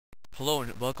Hello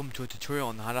and welcome to a tutorial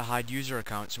on how to hide user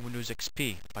accounts in Windows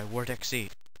XP by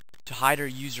Word.exe. To hide a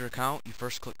user account, you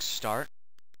first click Start,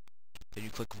 then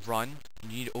you click Run,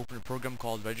 and you need to open a program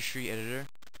called Registry Editor,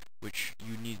 which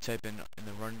you need to type in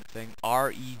the run thing,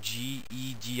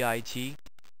 regedit.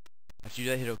 After you do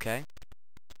that, hit OK.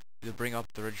 It'll bring up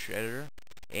the Registry Editor,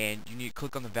 and you need to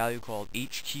click on the value called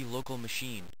HKey local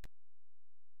machine.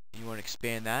 And you want to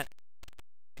expand that.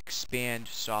 Expand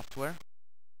software.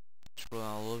 Scroll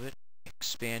down a little bit.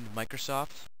 Expand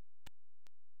Microsoft.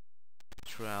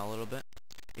 Scroll down a little bit.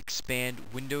 Expand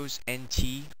Windows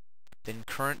NT. Then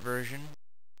current version.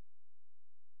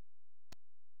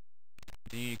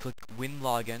 Then you click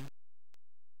Winlogin.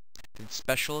 Then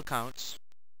special accounts.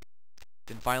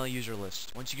 Then finally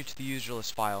Userlist. Once you get to the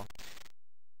Userlist file,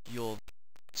 you'll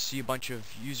see a bunch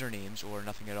of usernames or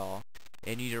nothing at all.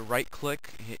 And you need to right click,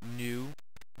 hit new,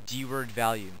 dword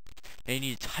value. And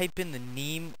you need to type in the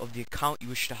name of the account you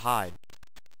wish to hide.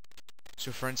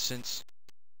 So for instance,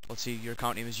 let's see your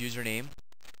account name is username.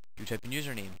 You type in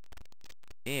username.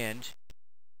 And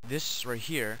this right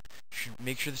here should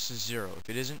make sure this is 0. If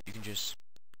it isn't, you can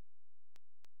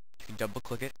double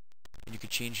click it and you can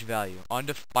change the value.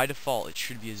 By default, it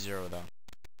should be a 0 though.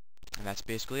 And that's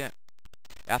basically it.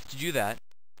 After you do that,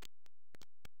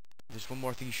 there's one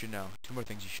more thing you should know. Two more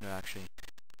things you should know actually.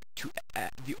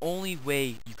 The only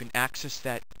way you can access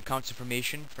that account's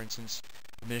information, for instance,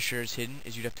 administrator is hidden,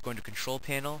 is you'd have to go into Control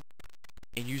Panel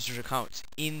and Users Accounts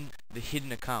in the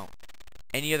hidden account.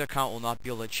 Any other account will not be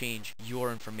able to change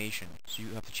your information, so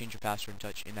you have to change your password and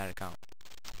touch in that account.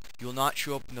 You will not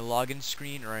show up in the login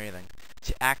screen or anything.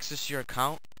 To access your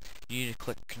account, you need to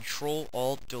click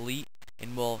Control-Alt-Delete,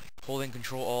 and while holding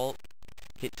Control-Alt,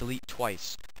 hit Delete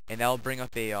twice, and that will bring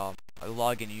up a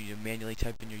login. You need to manually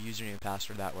type in your username and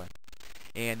password that way.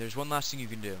 And there's one last thing you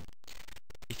can do.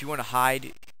 If you want to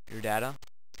hide your data,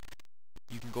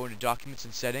 you can go into Documents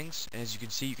and Settings, and as you can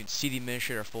see the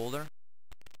Administrator folder.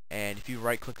 And if you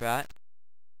right click that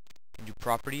and do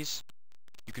Properties,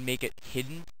 you can make it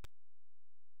hidden,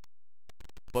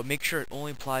 but make sure it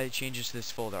only applies changes to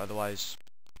this folder, otherwise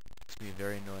it's going to be a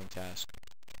very annoying task.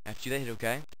 After you do that, hit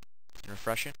OK and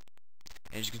refresh it,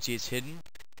 and as you can see it's hidden.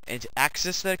 And to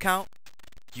access that account,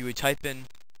 you would type in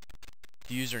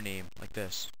the username like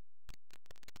this.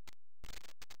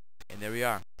 And there we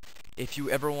are. If you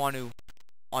ever want to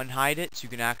unhide it so you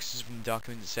can access it from the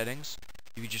document settings,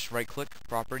 you can just right click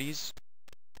Properties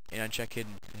and uncheck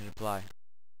Hidden and hit Apply.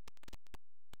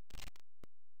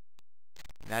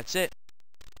 And that's it.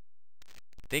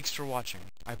 Thanks for watching.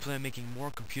 I plan on making more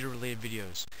computer related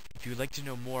videos. If you would like to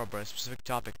know more about a specific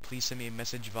topic, please send me a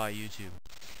message via YouTube.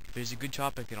 If it is a good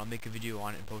topic, then I'll make a video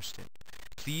on it and post it.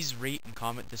 Please rate and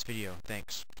comment this video.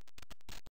 Thanks.